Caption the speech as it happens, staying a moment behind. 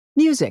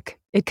Music.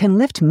 It can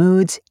lift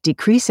moods,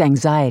 decrease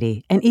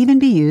anxiety, and even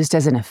be used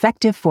as an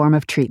effective form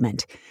of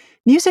treatment.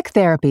 Music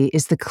therapy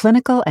is the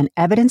clinical and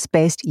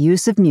evidence-based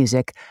use of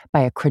music by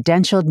a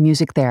credentialed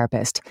music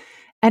therapist,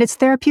 and its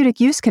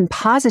therapeutic use can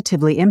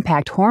positively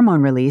impact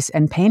hormone release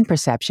and pain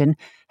perception,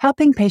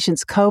 helping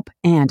patients cope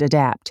and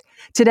adapt.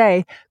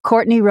 Today,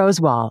 Courtney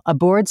Rosewall, a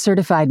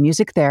board-certified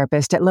music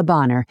therapist at Le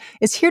Bonheur,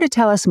 is here to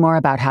tell us more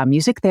about how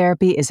music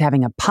therapy is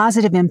having a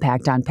positive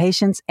impact on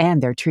patients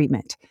and their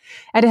treatment.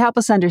 And to help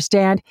us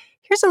understand,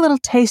 here's a little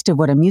taste of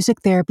what a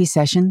music therapy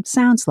session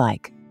sounds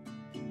like.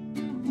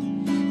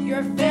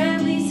 Your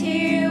family's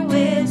here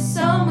with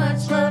so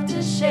much love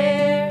to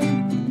share.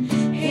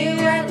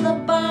 Here at Le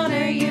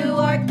Bonheur, you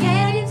are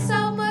getting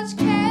so much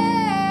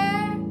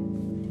care.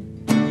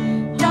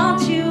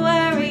 Don't you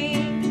worry,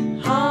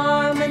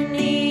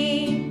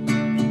 harmony.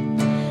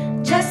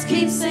 Just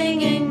keep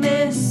singing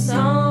this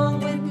song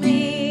with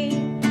me.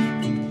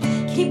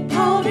 Keep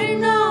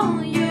holding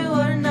on, you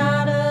are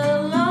not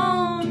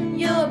alone.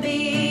 You'll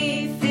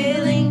be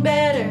feeling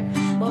better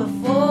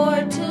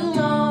before too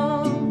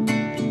long.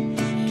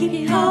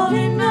 Keep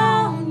holding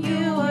on,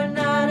 you are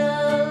not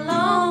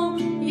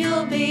alone.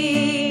 You'll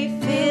be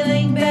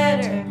feeling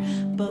better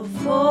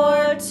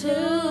before too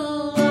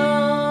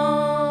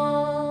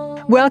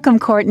long. Welcome,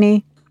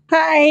 Courtney.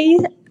 Hi.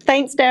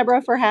 Thanks,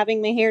 Deborah, for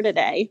having me here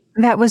today.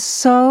 That was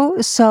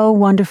so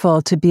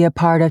wonderful to be a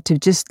part of, to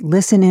just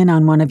listen in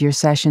on one of your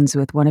sessions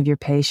with one of your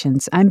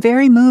patients. I'm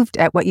very moved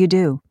at what you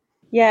do.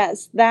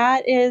 Yes,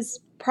 that is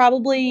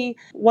probably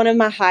one of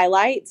my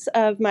highlights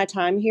of my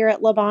time here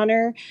at Le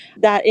Bonheur.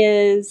 That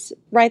is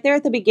right there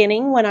at the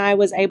beginning when I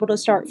was able to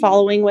start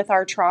following with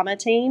our trauma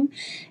team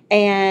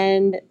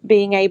and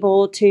being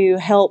able to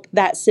help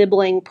that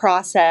sibling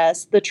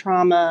process the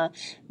trauma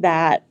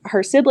that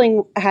her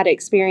sibling had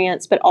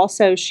experienced, but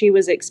also she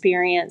was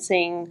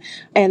experiencing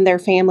and their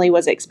family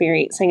was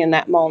experiencing in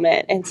that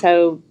moment. And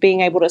so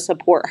being able to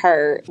support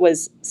her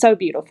was so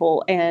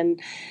beautiful. And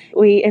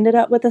we ended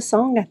up with a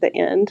song at the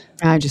end.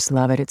 I just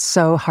love it. It's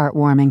so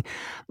heartwarming.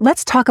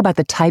 Let's talk about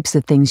the types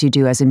of things you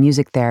do as a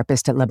music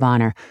therapist at Le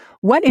Bonheur.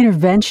 What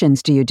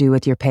interventions do you do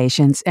with your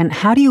patients, and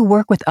how do you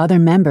work with other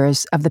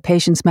members of the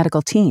patient's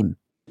medical team?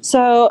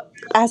 So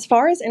as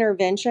far as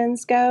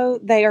interventions go,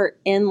 they are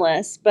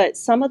endless, but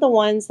some of the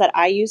ones that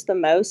I use the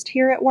most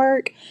here at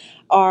work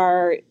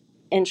are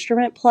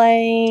instrument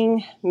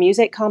playing,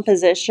 music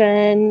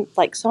composition,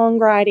 like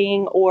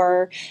songwriting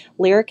or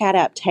lyric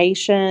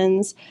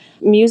adaptations,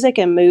 music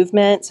and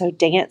movement, so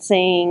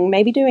dancing,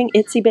 maybe doing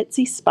Itsy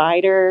Bitsy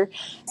Spider,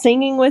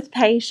 singing with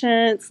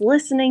patients,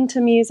 listening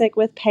to music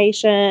with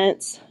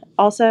patients.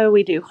 Also,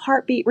 we do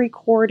heartbeat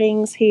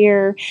recordings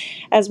here,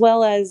 as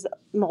well as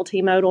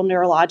multimodal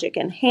neurologic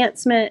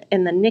enhancement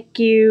in the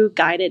NICU,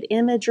 guided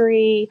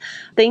imagery,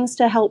 things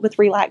to help with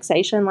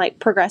relaxation like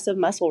progressive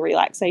muscle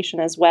relaxation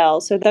as well.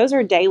 So those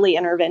are daily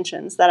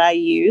interventions that I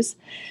use.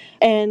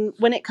 And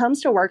when it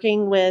comes to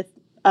working with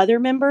other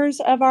members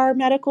of our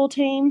medical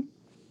team,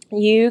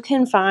 you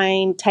can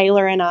find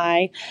Taylor and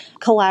I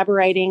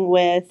collaborating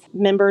with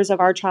members of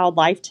our child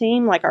life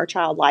team, like our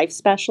child life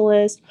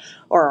specialist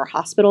or our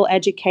hospital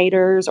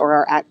educators or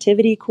our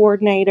activity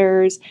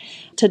coordinators,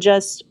 to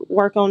just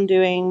work on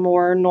doing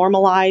more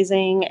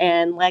normalizing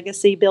and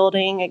legacy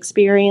building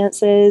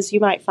experiences. You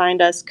might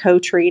find us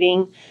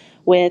co-treating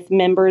with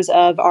members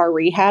of our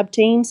rehab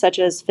team, such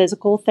as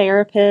physical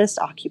therapists,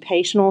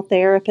 occupational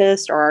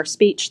therapists, or our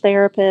speech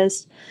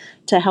therapists,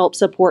 to help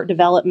support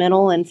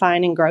developmental and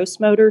fine and gross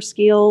motor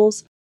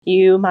skills.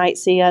 You might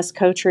see us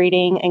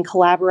co-treating and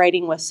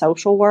collaborating with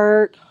social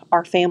work,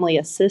 our family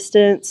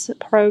assistance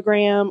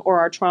program, or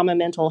our trauma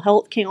mental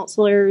health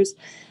counselors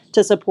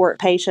to support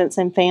patients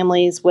and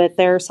families with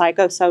their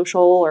psychosocial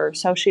or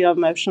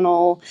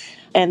socio-emotional,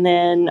 and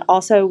then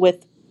also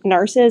with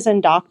nurses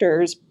and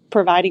doctors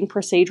providing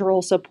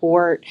procedural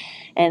support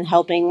and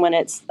helping when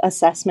it's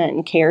assessment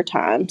and care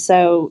time.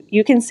 So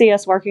you can see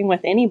us working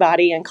with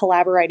anybody and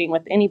collaborating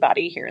with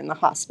anybody here in the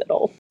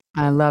hospital.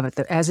 I love it,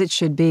 as it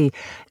should be.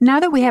 Now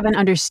that we have an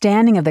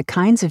understanding of the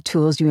kinds of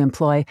tools you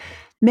employ,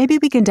 maybe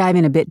we can dive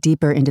in a bit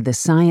deeper into the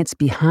science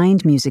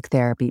behind music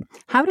therapy.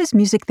 How does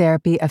music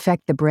therapy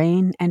affect the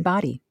brain and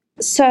body?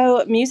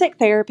 So music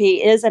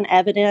therapy is an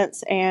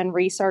evidence and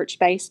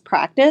research-based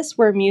practice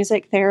where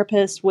music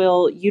therapists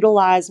will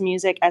utilize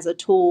music as a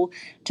tool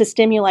to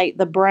stimulate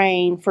the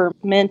brain for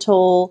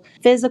mental,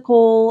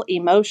 physical,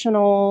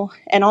 emotional,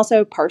 and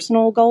also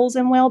personal goals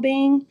and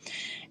well-being.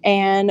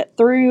 And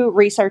through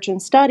research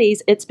and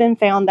studies, it's been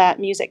found that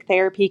music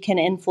therapy can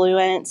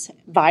influence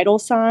vital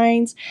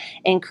signs,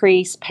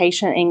 increase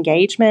patient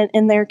engagement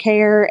in their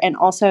care, and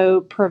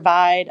also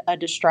provide a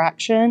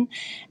distraction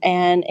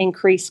and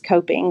increase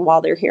coping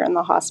while they're here in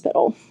the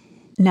hospital.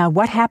 Now,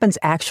 what happens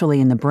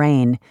actually in the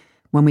brain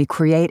when we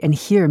create and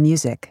hear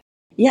music?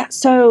 Yeah,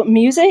 so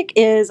music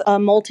is a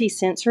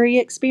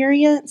multisensory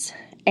experience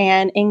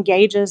and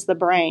engages the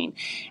brain.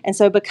 And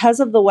so because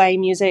of the way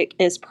music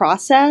is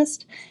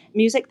processed,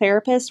 music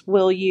therapists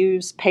will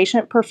use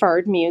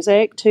patient-preferred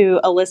music to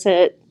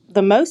elicit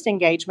the most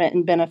engagement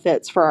and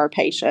benefits for our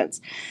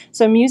patients.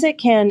 So music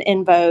can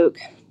invoke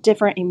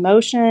different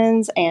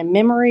emotions and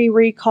memory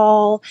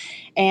recall,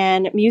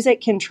 and music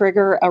can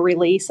trigger a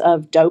release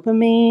of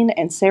dopamine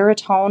and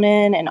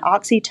serotonin and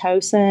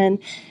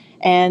oxytocin.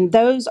 And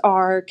those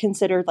are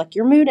considered like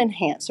your mood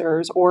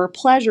enhancers or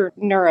pleasure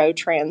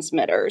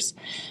neurotransmitters.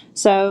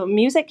 So,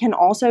 music can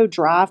also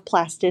drive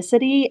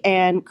plasticity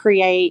and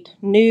create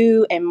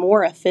new and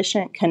more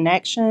efficient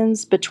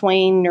connections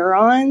between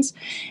neurons.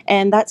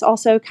 And that's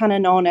also kind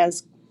of known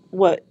as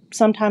what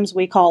sometimes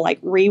we call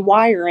like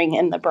rewiring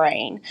in the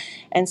brain.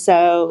 And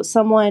so,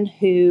 someone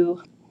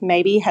who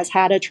maybe has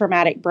had a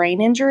traumatic brain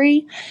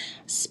injury,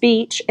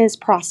 speech is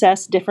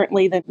processed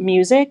differently than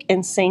music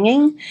and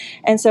singing.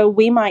 And so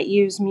we might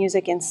use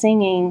music and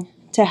singing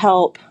to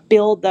help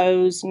build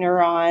those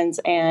neurons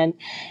and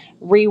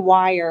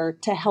rewire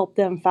to help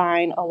them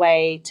find a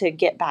way to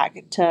get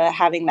back to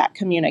having that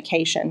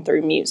communication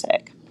through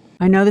music.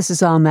 I know this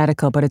is all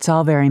medical, but it's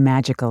all very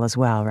magical as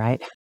well, right?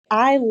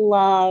 I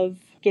love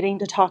getting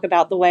to talk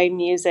about the way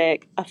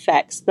music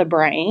affects the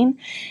brain.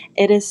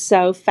 It is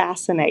so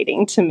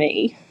fascinating to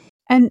me.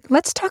 And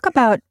let's talk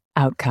about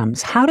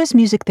outcomes. How does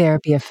music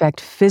therapy affect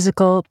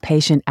physical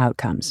patient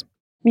outcomes?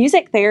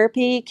 Music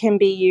therapy can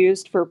be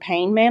used for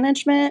pain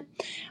management.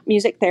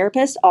 Music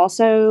therapists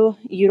also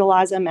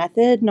utilize a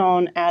method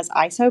known as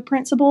ISO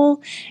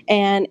principle,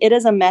 and it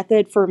is a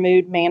method for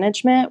mood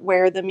management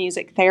where the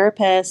music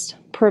therapist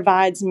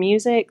provides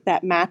music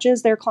that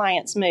matches their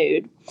client's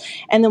mood,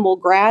 and then will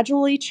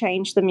gradually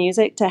change the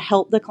music to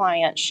help the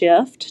client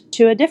shift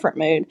to a different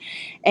mood.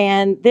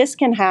 And this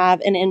can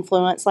have an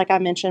influence, like I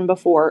mentioned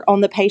before,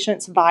 on the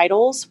patient's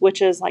vitals,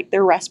 which is like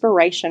their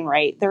respiration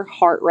rate, their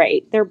heart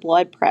rate, their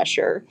blood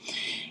pressure.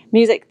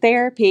 Music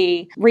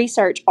therapy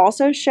research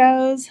also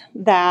shows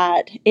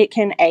that it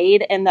can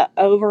aid in the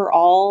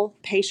overall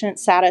patient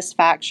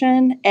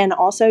satisfaction and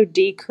also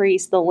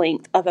decrease the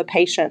length of a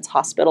patient's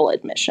hospital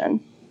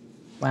admission.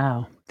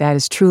 Wow, that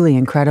is truly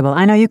incredible.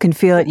 I know you can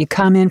feel it. You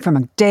come in from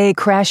a day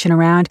crashing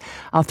around.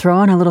 I'll throw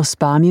on a little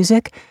spa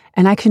music,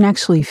 and I can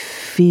actually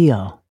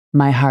feel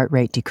my heart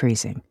rate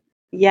decreasing.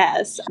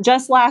 Yes.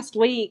 Just last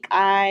week,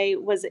 I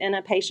was in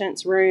a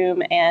patient's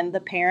room and the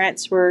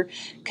parents were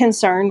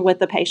concerned with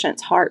the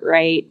patient's heart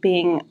rate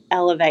being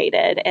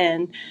elevated.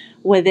 And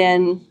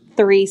within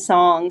 3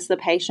 songs, the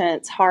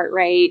patient's heart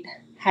rate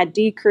had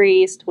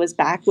decreased, was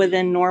back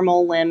within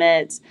normal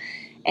limits.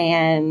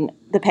 And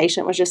the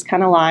patient was just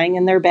kind of lying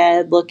in their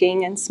bed,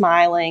 looking and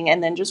smiling,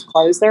 and then just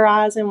closed their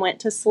eyes and went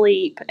to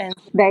sleep. And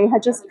they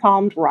had just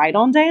calmed right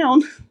on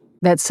down.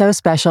 That's so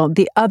special.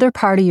 The other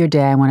part of your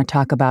day I want to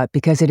talk about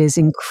because it is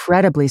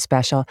incredibly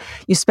special.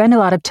 You spend a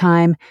lot of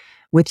time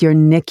with your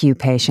NICU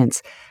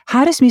patients.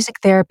 How does music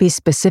therapy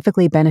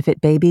specifically benefit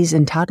babies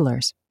and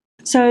toddlers?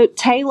 So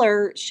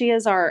Taylor, she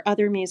is our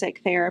other music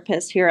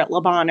therapist here at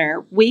Le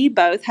Bonheur. We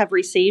both have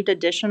received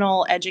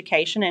additional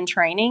education and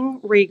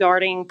training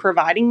regarding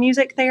providing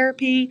music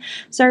therapy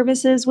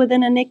services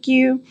within a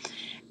NICU.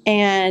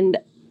 And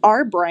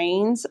our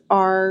brains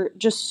are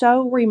just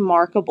so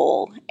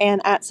remarkable. And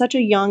at such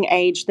a young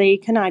age, they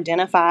can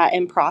identify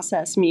and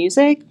process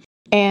music.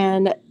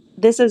 And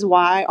this is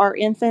why our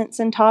infants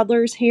and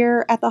toddlers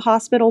here at the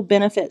hospital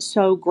benefit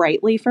so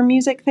greatly from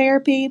music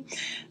therapy.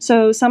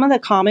 So some of the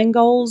common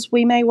goals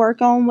we may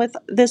work on with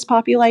this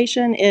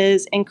population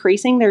is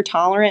increasing their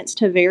tolerance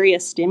to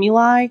various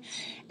stimuli.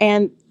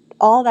 And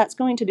all that's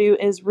going to do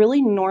is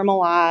really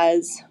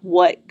normalize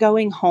what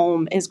going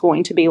home is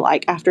going to be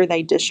like after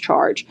they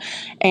discharge.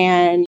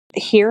 And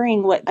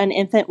hearing what an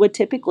infant would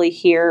typically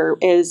hear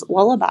is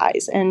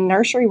lullabies and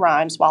nursery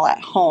rhymes while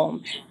at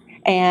home.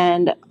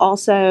 And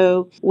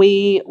also,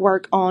 we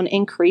work on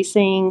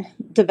increasing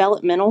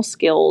developmental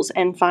skills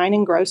and fine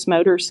and gross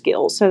motor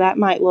skills. So that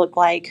might look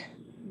like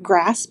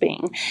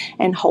grasping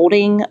and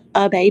holding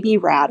a baby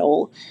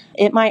rattle.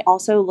 It might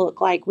also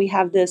look like we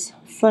have this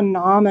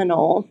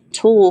phenomenal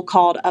tool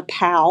called a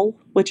PAL,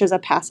 which is a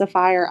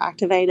pacifier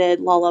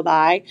activated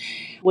lullaby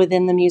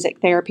within the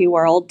music therapy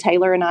world.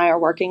 Taylor and I are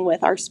working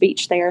with our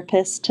speech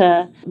therapist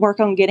to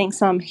work on getting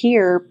some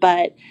here,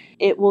 but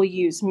it will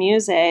use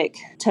music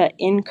to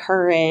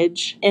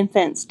encourage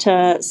infants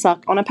to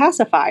suck on a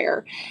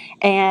pacifier.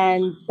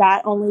 And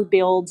that only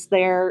builds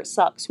their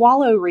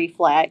suck-swallow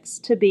reflex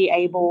to be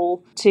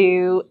able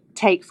to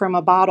take from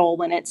a bottle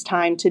when it's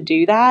time to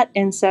do that.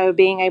 And so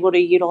being able to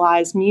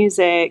utilize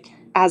music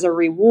as a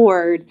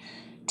reward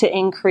to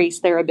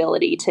increase their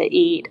ability to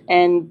eat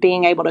and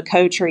being able to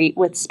co-treat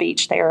with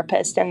speech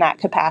therapists in that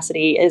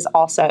capacity is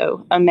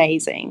also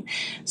amazing.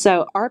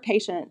 So our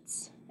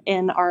patients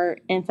in our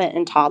infant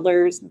and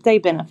toddlers, they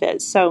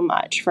benefit so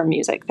much from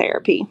music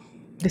therapy.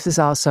 This is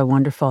all so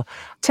wonderful.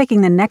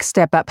 Taking the next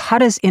step up, how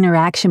does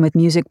interaction with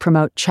music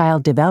promote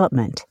child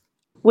development?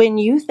 When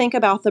you think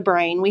about the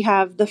brain, we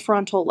have the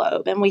frontal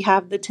lobe and we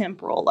have the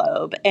temporal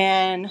lobe,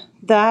 and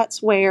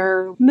that's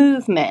where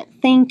movement,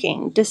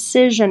 thinking,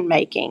 decision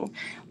making,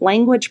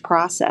 language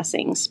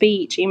processing,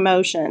 speech,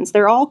 emotions,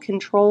 they're all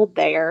controlled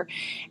there.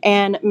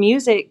 And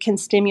music can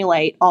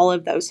stimulate all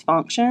of those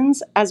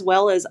functions as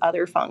well as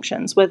other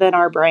functions within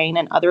our brain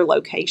and other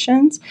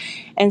locations.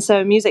 And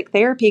so music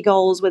therapy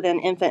goals within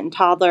infant and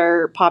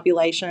toddler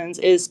populations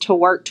is to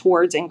work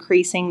towards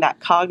increasing that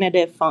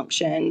cognitive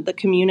function, the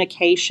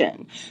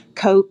communication,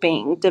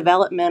 coping,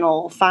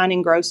 developmental, fine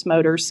and gross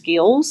motor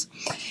skills.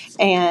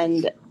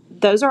 And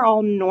those are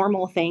all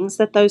normal things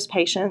that those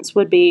patients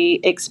would be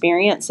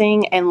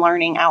experiencing and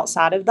learning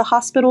outside of the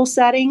hospital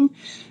setting.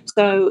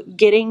 So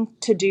getting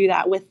to do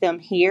that with them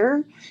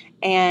here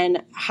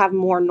and have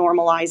more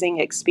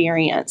normalizing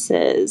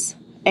experiences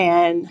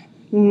and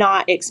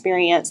not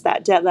experience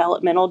that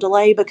developmental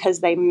delay because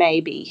they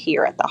may be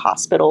here at the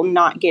hospital,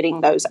 not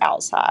getting those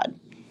outside.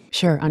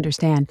 Sure,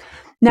 understand.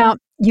 Now,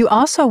 you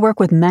also work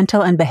with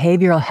mental and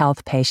behavioral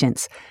health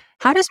patients.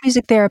 How does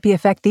music therapy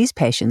affect these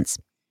patients?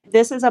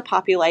 This is a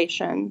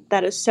population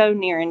that is so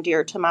near and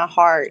dear to my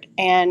heart,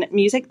 and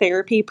music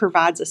therapy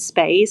provides a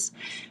space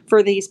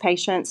for these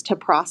patients to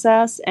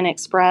process and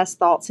express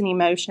thoughts and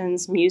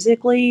emotions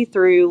musically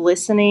through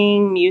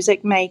listening,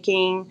 music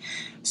making,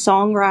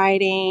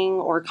 songwriting,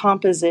 or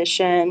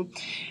composition.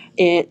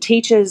 It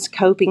teaches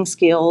coping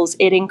skills,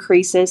 it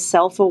increases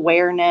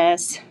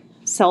self-awareness,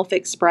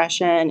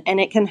 self-expression, and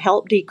it can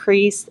help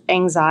decrease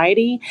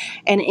anxiety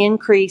and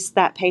increase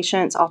that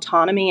patient's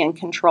autonomy and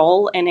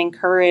control and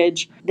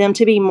encourage them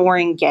to be more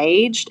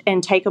engaged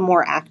and take a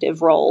more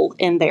active role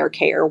in their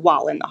care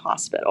while in the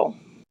hospital.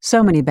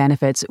 So many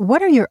benefits.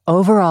 What are your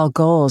overall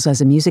goals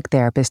as a music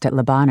therapist at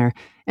Le Bonheur,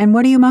 and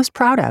what are you most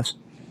proud of?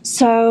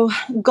 So,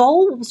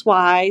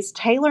 goals-wise,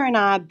 Taylor and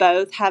I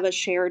both have a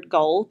shared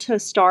goal to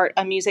start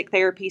a music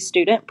therapy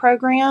student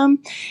program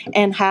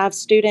and have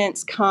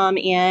students come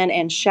in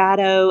and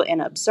shadow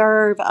and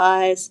observe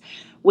us.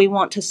 We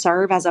want to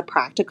serve as a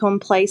practicum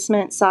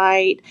placement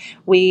site.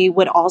 We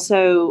would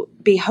also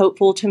be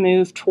hopeful to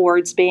move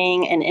towards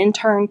being an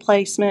intern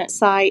placement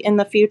site in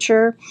the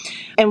future.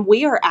 And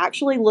we are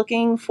actually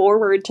looking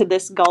forward to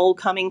this goal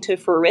coming to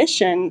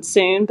fruition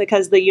soon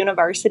because the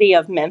University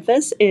of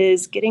Memphis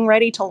is getting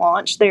ready to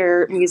launch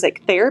their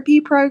music therapy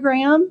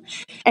program.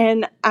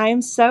 And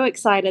I'm so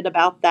excited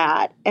about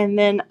that. And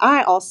then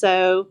I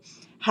also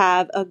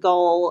have a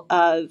goal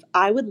of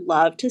I would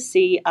love to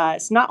see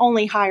us not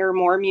only hire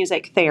more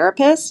music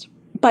therapists,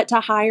 but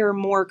to hire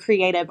more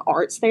creative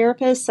arts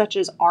therapists, such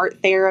as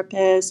art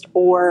therapists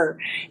or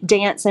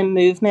dance and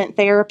movement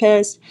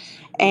therapists.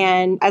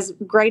 And as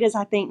great as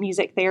I think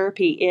music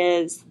therapy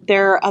is,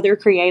 there are other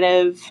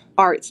creative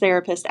arts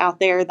therapists out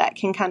there that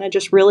can kind of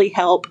just really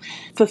help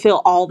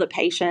fulfill all the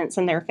patients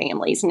and their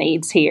families'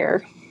 needs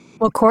here.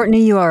 Well,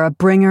 Courtney, you are a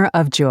bringer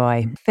of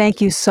joy. Thank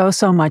you so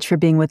much for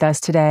being with us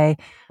today.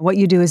 What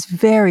you do is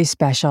very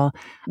special.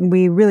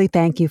 We really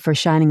thank you for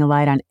shining a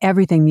light on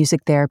everything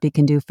music therapy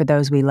can do for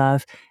those we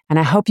love. And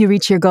I hope you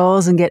reach your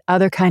goals and get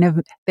other kind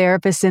of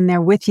therapists in there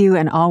with you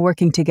and all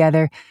working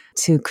together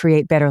to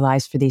create better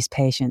lives for these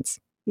patients.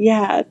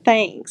 Yeah,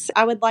 thanks.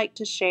 I would like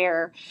to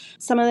share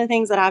some of the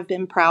things that I've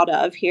been proud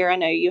of here. I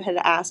know you had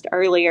asked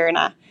earlier, and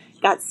I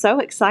got so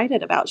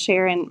excited about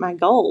sharing my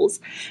goals.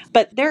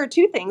 But there are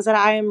two things that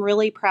I am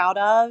really proud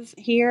of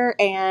here.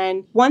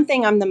 And one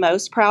thing I'm the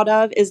most proud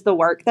of is the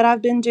work that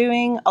I've been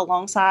doing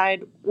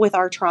alongside with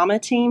our trauma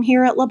team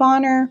here at Le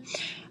Bonheur.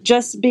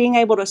 Just being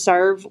able to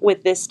serve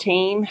with this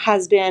team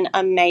has been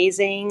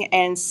amazing,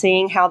 and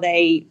seeing how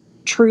they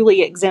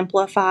truly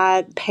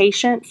exemplify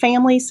patient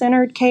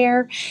family-centered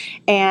care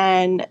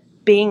and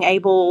being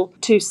able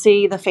to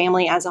see the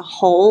family as a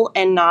whole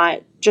and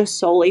not just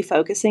solely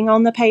focusing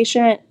on the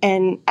patient.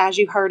 And as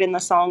you heard in the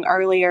song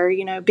earlier,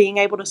 being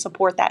able to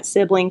support that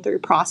sibling through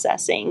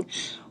processing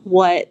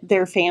what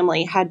their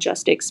family had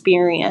just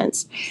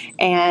experienced.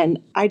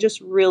 And I just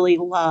really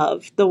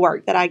love the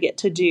work that I get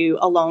to do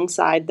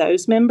alongside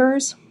those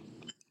members.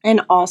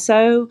 And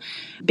also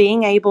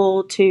being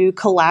able to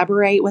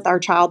collaborate with our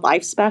child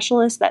life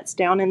specialist that's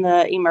down in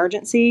the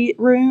emergency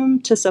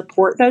room to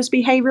support those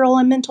behavioral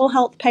and mental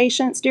health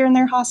patients during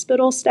their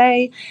hospital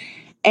stay.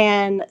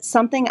 And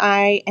something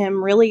I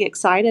am really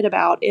excited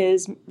about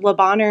is Le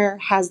Bonheur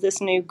has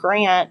this new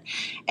grant,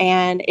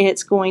 and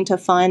it's going to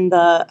fund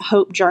the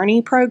Hope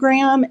Journey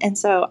program. And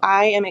so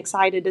I am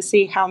excited to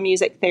see how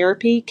music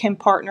therapy can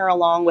partner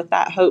along with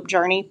that Hope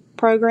Journey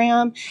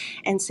program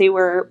and see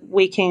where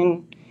we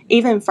can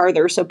even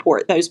further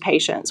support those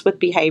patients with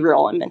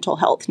behavioral and mental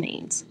health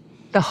needs.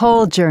 The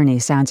whole journey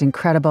sounds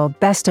incredible.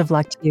 Best of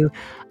luck to you.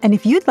 And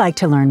if you'd like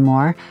to learn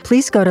more,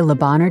 please go to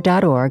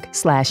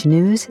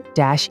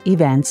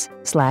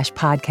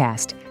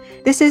lebonheur.org/news-events/podcast.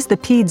 This is the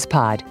PEDS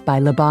Pod by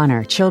Le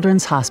Bonheur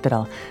Children's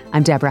Hospital.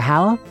 I'm Deborah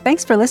Howell.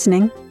 Thanks for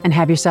listening, and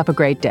have yourself a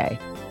great day.